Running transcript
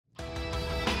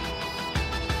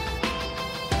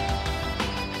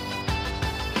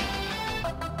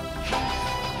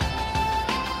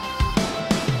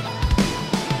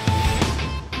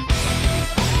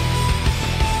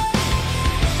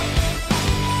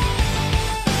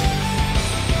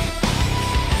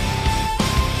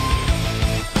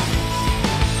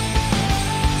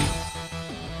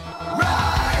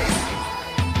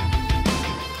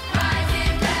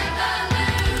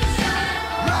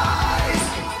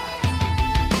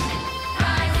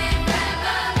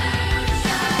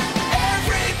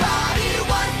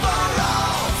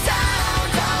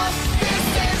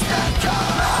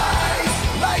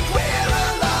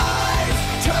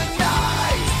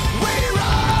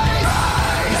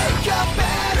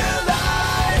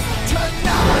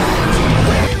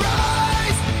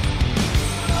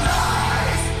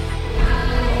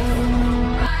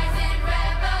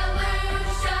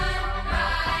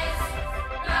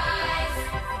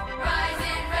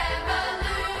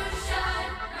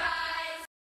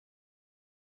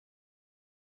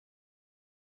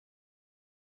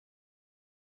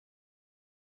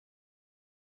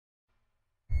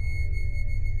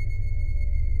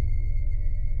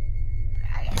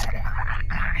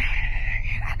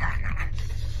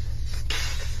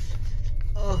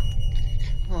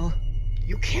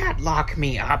lock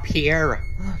me up here.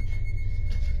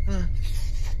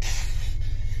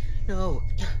 No.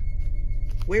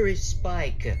 Where is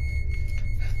Spike?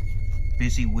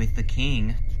 Busy with the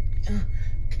king.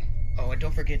 Oh, and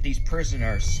don't forget these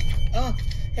prisoners. Oh,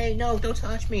 hey, no, don't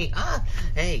touch me.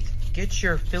 Hey, get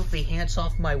your filthy hands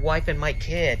off my wife and my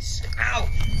kids. Ow!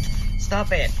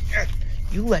 Stop it.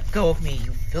 You let go of me,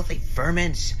 you filthy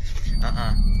vermins.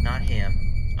 Not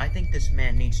him. I think this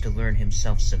man needs to learn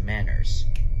himself some manners.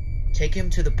 Take him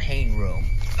to the pain room.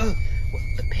 What,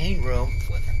 the pain room?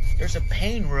 What? There's a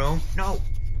pain room? No,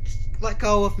 let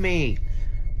go of me.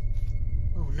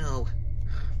 Oh, no.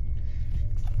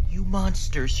 You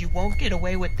monsters, you won't get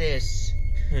away with this.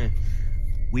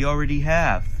 We already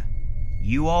have.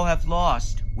 You all have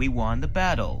lost. We won the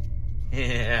battle. We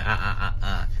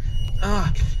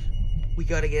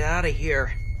gotta get out of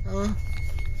here.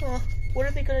 What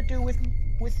are they gonna do with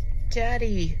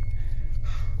Daddy?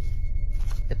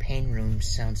 The pain room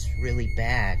sounds really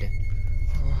bad.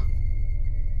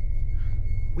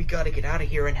 We gotta get out of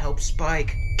here and help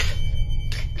Spike.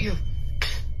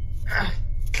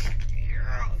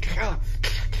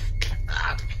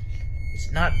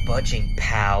 It's not budging,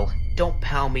 pal. Don't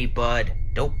pal me, bud.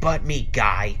 Don't butt me,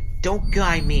 guy. Don't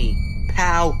guy me,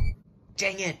 pal.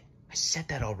 Dang it. I said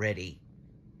that already.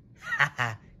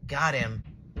 Haha, got him.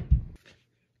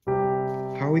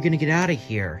 How are we gonna get out of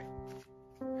here?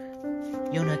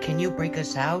 Yona, can you break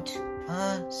us out?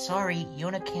 Sorry,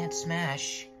 Yona can't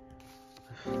smash.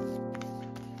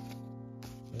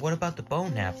 What about the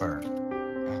bone napper?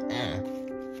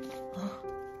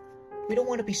 We don't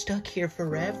want to be stuck here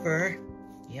forever.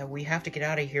 Yeah, we have to get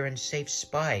out of here and save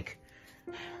Spike.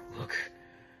 Look,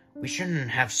 we shouldn't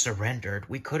have surrendered.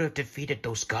 We could have defeated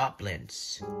those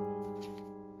goblins.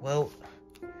 Well,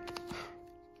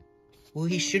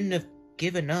 he shouldn't have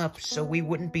given up, so we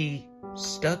wouldn't be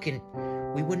stuck in...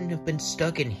 We wouldn't have been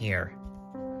stuck in here.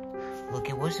 Look,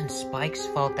 it wasn't Spike's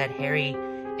fault that Harry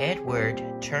Edward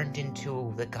turned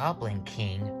into the Goblin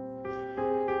King.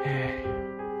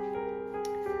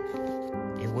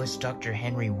 It was Dr.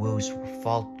 Henry Wu's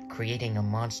fault creating a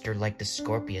monster like the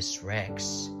Scorpius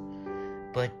Rex.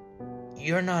 But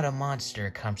you're not a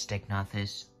monster,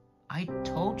 Comstegnothus. I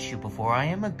told you before, I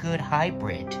am a good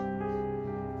hybrid.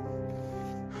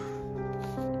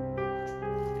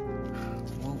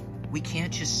 Well, we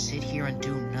can't just sit here and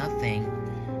do nothing.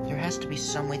 There has to be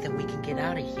some way that we can get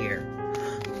out of here.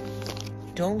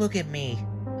 Don't look at me.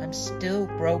 I'm still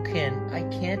broken. I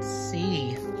can't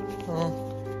see.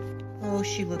 Oh,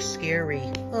 she looks scary.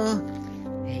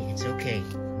 Hey, it's okay.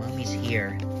 Mommy's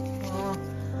here.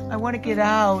 I want to get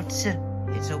out.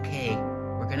 It's okay.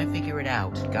 We're gonna figure it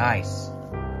out. Guys,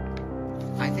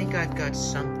 I think I've got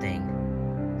something.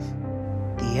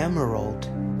 The emerald.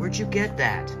 Where'd you get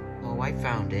that? Oh, I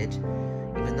found it.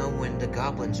 Even though when the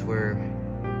goblins were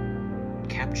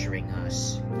capturing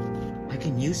us. I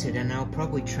can use it and I'll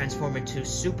probably transform into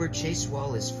Super Chase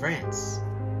Wallace friends.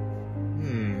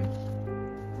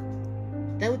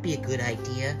 That would be a good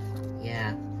idea.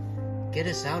 Yeah. Get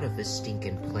us out of this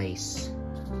stinking place.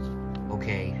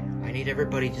 Okay, I need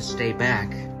everybody to stay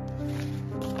back.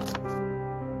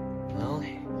 Well,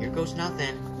 here goes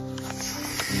nothing.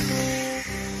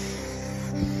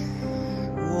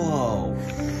 Whoa.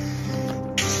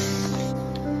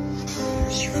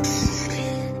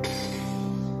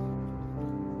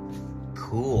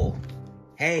 Cool.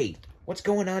 Hey, what's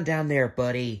going on down there,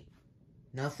 buddy?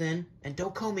 Nothing? And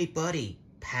don't call me buddy,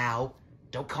 pal.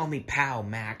 Don't call me pal,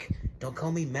 Mac. Don't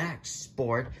call me Max,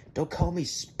 sport. Don't call me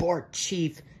sport,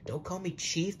 chief. Don't call me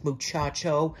chief,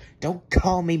 muchacho. Don't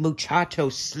call me muchacho,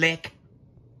 slick.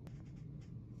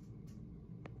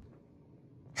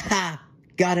 Ha!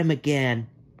 Got him again.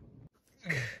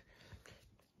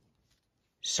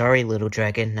 Sorry, little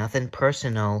dragon. Nothing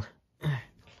personal.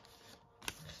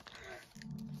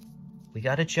 We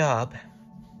got a job,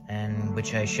 and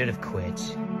which I should have quit.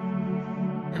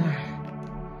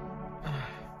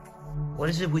 What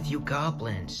is it with you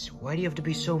goblins? Why do you have to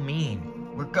be so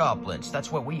mean? We're goblins,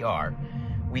 that's what we are.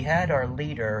 We had our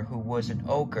leader, who was an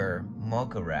ogre,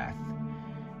 Mogorath.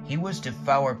 He was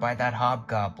devoured by that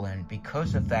hobgoblin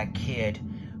because of that kid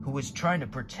who was trying to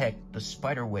protect the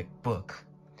Spiderwick book.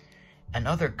 And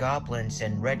other goblins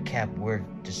and Redcap were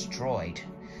destroyed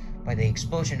by the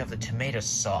explosion of the tomato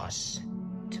sauce.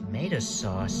 Tomato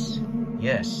sauce?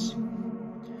 Yes.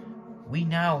 We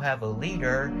now have a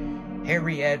leader,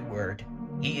 Harry Edward.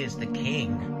 He is the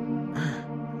king.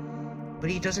 But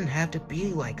he doesn't have to be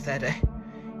like that.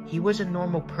 He was a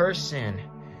normal person.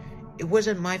 It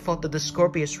wasn't my fault that the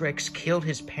Scorpius Rex killed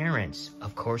his parents.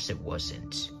 Of course it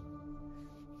wasn't.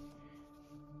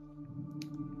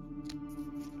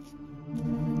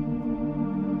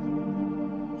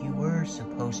 were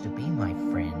supposed to be my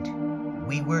friend.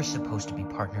 We were supposed to be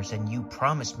partners, and you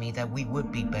promised me that we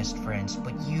would be best friends,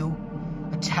 but you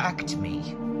attacked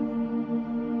me.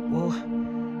 Well,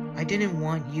 I didn't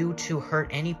want you to hurt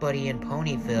anybody in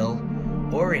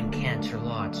Ponyville or in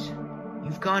Canterlot.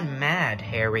 You've gone mad,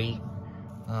 Harry.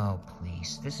 Oh,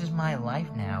 please. This is my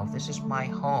life now. This is my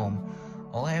home.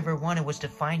 All I ever wanted was to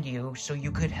find you so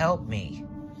you could help me.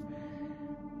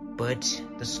 But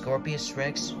the Scorpius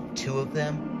Rex, 2 of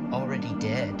them, already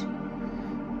dead.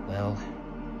 Well,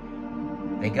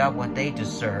 they got what they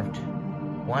deserved.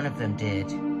 One of them did.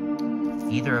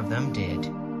 Either of them did.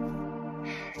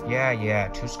 Yeah,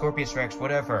 2 Scorpius Rex,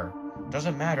 whatever.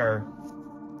 Doesn't matter.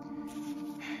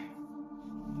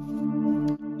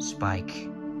 Spike,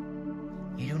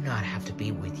 you do not have to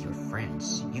be with your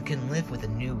friends. You can live with a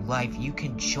new life. You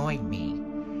can join me.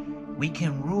 We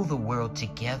can rule the world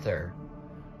together.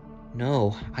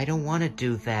 No, I don't want to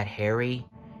do that, Harry.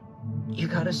 You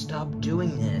gotta stop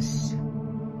doing this.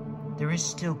 There is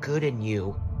still good in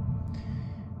you.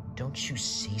 Don't you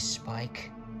see,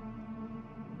 Spike?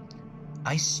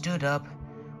 I stood up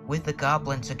with the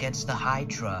goblins against the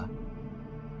Hydra.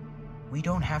 We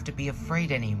don't have to be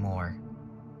afraid anymore.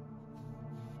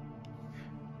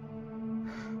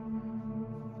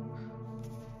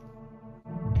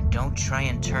 And don't try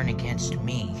and turn against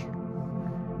me.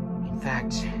 In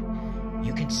fact,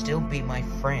 you can still be my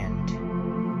friend.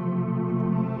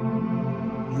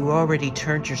 You already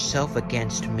turned yourself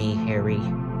against me, Harry.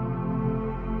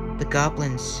 The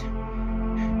goblins,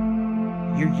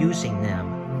 you're using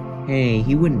them. Hey,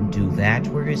 he wouldn't do that.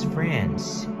 We're his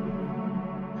friends.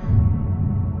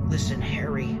 Listen,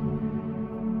 Harry,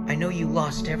 I know you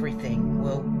lost everything.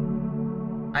 Well,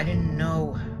 I didn't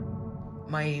know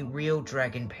my real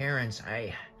dragon parents.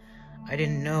 I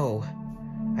didn't know.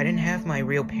 I didn't have my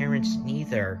real parents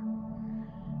neither.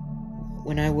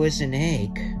 When I was an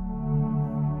egg,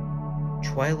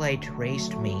 Twilight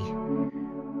raised me.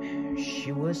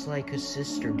 She was like a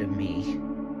sister to me.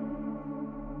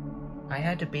 I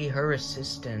had to be her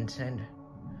assistant, and...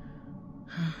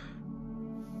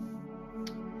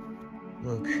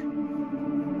 Look,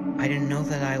 I didn't know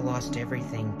that I lost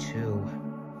everything, too.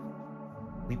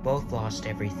 We both lost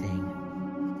everything.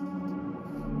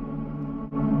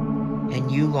 And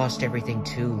you lost everything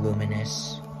too,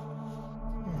 Luminous.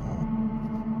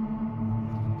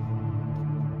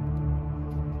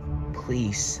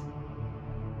 Please.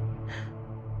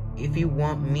 If you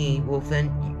want me, well then,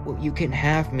 you can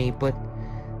have me, but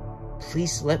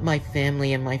please let my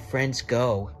family and my friends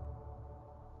go.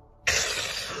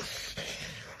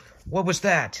 What was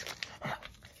that?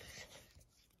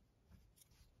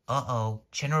 Uh-oh,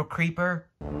 General Creeper?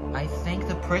 I think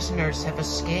the prisoners have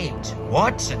escaped.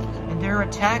 What? And they're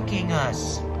attacking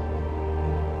us.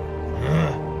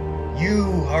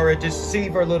 You are a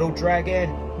deceiver, little dragon.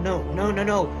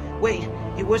 No. Wait,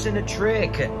 it wasn't a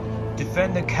trick.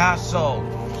 Defend the castle.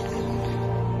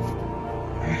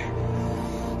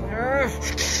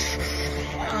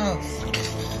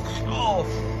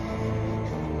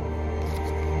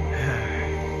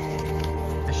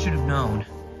 I should have known.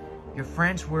 Your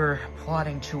friends were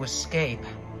plotting to escape.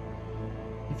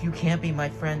 If you can't be my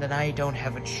friend, then I don't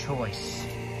have a choice.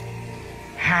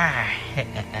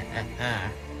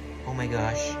 Oh my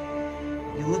gosh.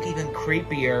 You look even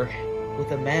creepier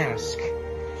with a mask.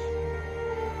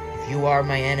 If you are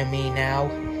my enemy now,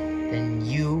 then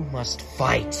you must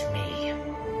fight me.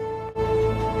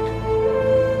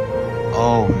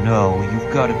 Oh no,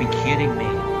 you've got to be kidding me.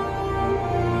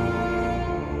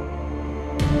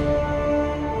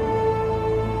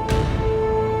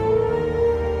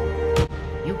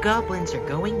 You goblins are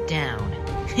going down.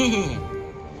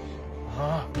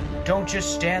 Don't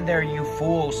just stand there, you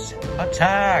fools.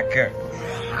 Attack!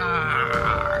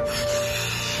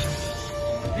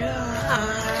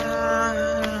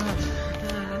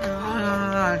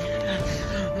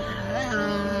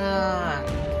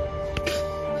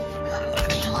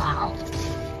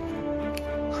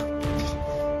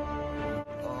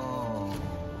 Oh,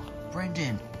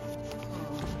 Brendan.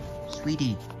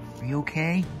 Sweetie, are you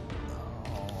okay?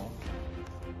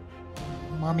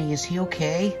 Mommy, is he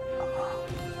okay?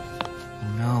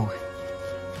 Oh no.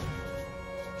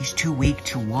 He's too weak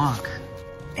to walk.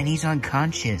 And he's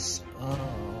unconscious. Oh.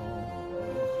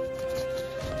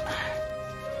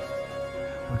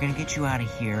 We're gonna get you out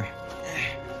of here.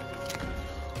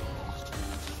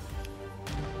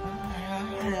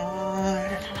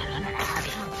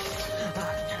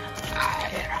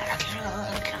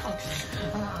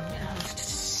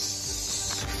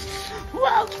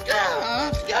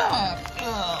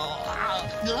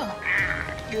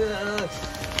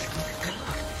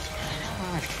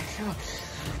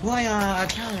 Why,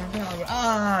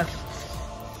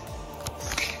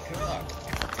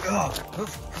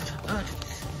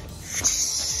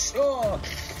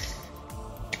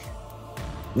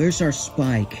 Where's our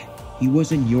Spike? He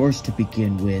wasn't yours to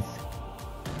begin with.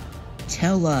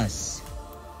 Tell us.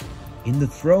 In the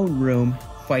throne room,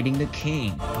 fighting the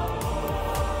king.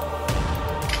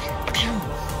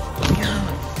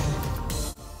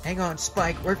 Hang on,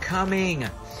 Spike, we're coming.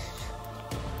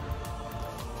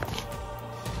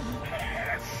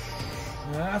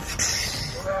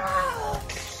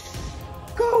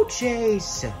 Go,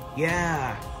 Chase!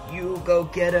 Yeah, you go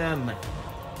get him.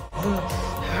 Whoa.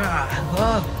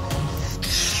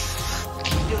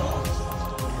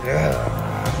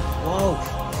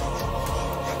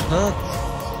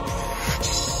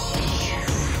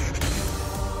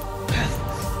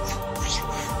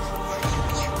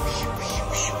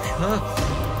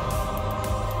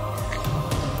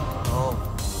 Oh,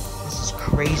 this is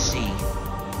crazy.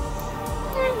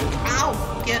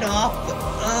 Ow! Get off!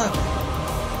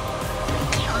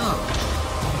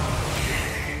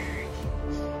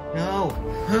 No!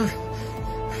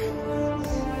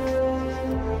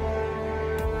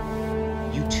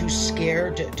 You too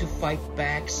scared to fight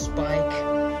back, Spike?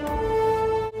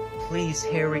 Please,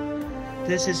 Harry,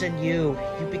 this isn't you.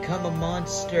 You become a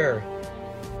monster.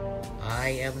 I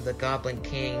am the Goblin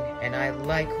King, and I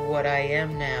like what I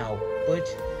am now, but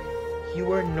you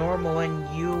were normal and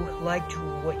you liked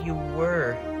what you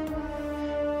were.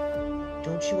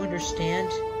 Don't you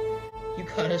understand? You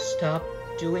gotta stop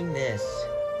doing this.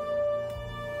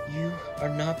 You are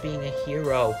not being a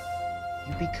hero.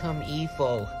 You become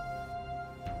evil.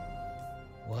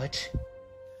 What?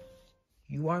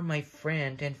 You are my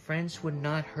friend, and friends would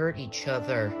not hurt each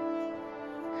other.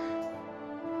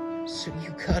 So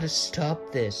you gotta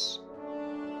stop this.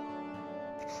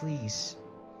 Please.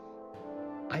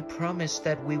 I promised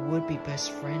that we would be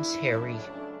best friends, Harry.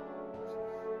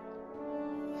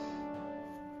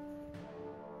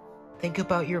 Think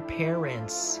about your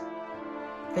parents.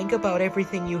 Think about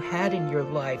everything you had in your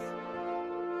life.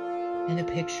 And a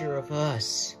picture of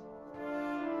us.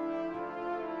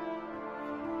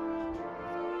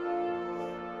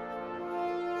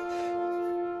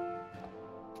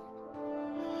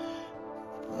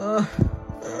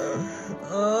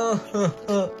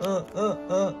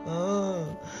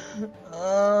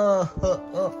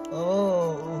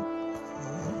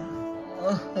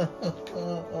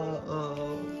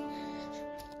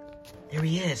 There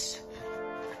he is.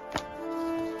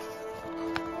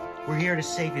 We're here to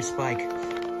save you, Spike.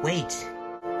 Wait.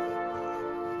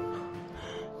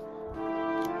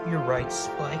 You're right,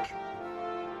 Spike.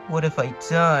 What have I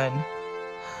done?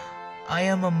 I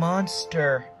am a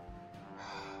monster.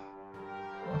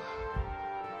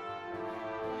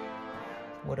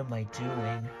 What am I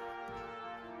doing?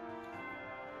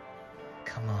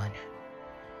 Come on.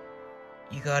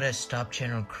 You gotta stop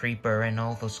General Creeper and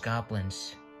all those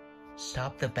goblins.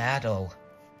 Stop the battle.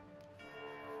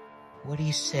 What do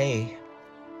you say,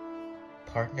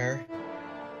 partner?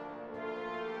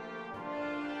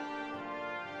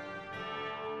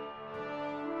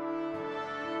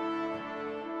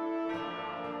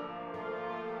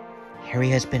 Harry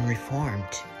has been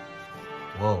reformed.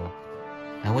 Whoa,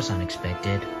 that was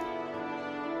unexpected.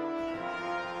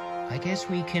 I guess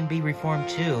we can be reformed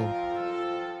too.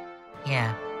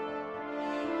 Yeah.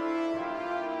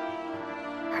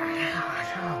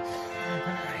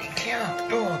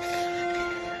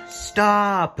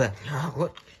 Stop!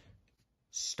 What?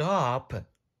 Stop?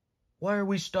 Why are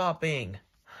we stopping?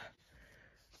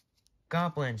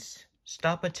 Goblins,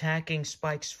 stop attacking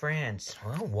Spike's friends.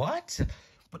 What?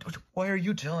 Why are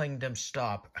you telling them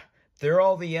stop? They're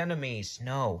all the enemies.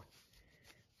 No.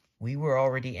 We were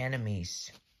already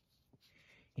enemies.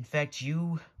 In fact,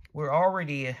 you were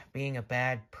already being a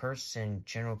bad person,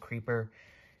 General Creeper.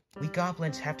 We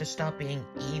goblins have to stop being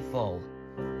evil.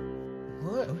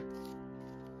 What?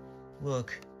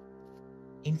 Look,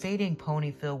 invading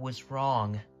Ponyville was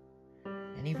wrong.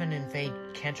 And even invade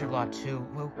Canterlot too.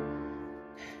 Well,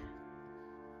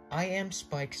 I am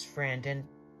Spike's friend, and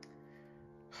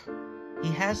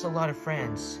he has a lot of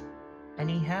friends. And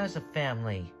he has a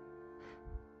family.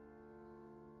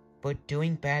 But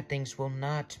doing bad things will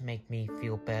not make me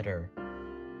feel better.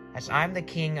 As I'm the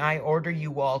king, I order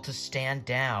you all to stand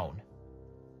down.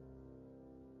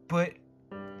 But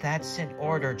that's an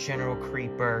order, General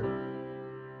Creeper.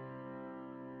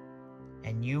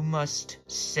 And you must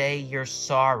say you're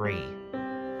sorry.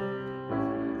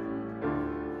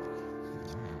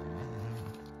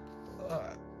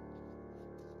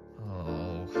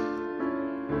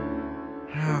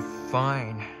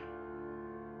 Fine.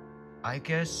 I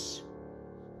guess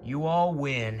You all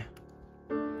win.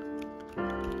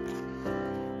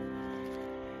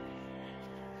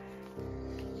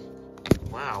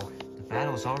 Wow, the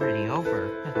battle's already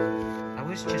over. I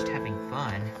was just having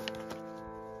fun.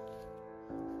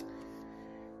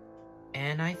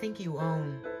 And I think you owe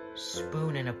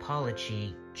Spoon an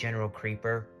apology, General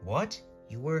Creeper. What?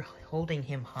 You were holding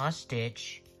him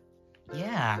hostage.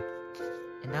 Yeah,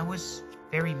 and that was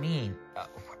very mean.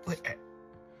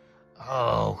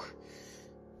 Oh,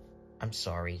 I'm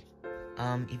sorry.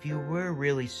 If you were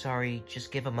really sorry,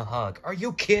 just give him a hug. Are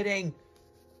you kidding?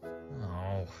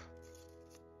 Oh.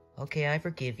 Okay, I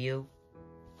forgive you.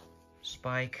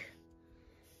 Spike,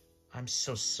 I'm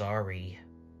so sorry.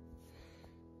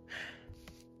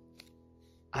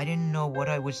 I didn't know what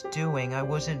I was doing. I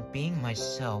wasn't being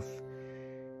myself.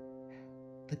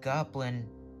 The goblin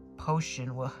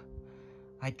potion, well,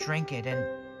 I drank it and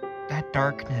that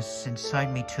darkness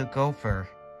inside me took over.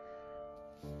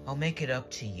 I'll make it up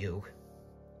to you.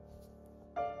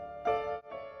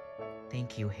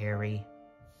 Thank you, Harry.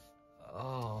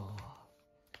 Oh.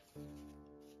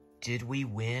 Did we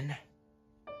win?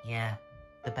 Yeah,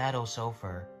 the battle's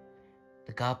over.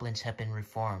 The goblins have been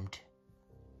reformed.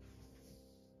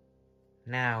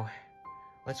 Now,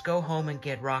 let's go home and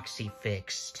get Roxy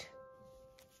fixed.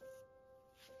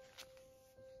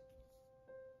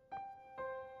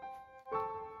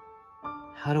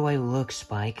 How do I look,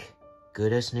 Spike?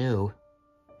 Good as new.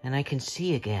 And I can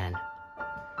see again.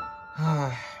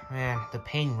 Man, the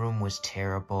pain room was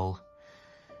terrible.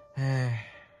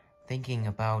 Thinking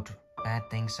about bad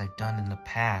things I've done in the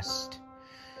past.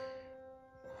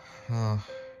 I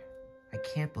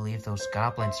can't believe those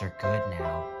goblins are good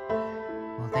now.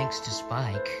 Well, thanks to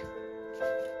Spike.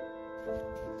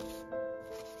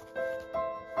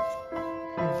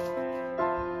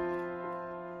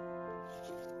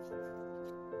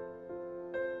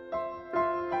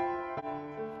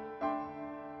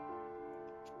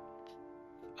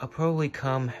 I'll probably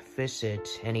come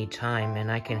visit anytime,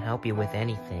 and I can help you with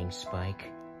anything,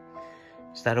 Spike.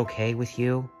 Is that okay with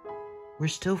you? We're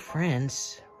still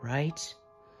friends, right?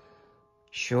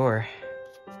 Sure.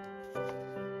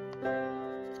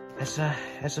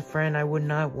 As a friend, I would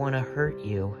not want to hurt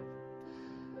you.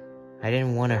 I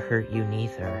didn't want to hurt you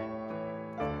neither.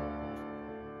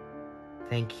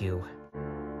 Thank you.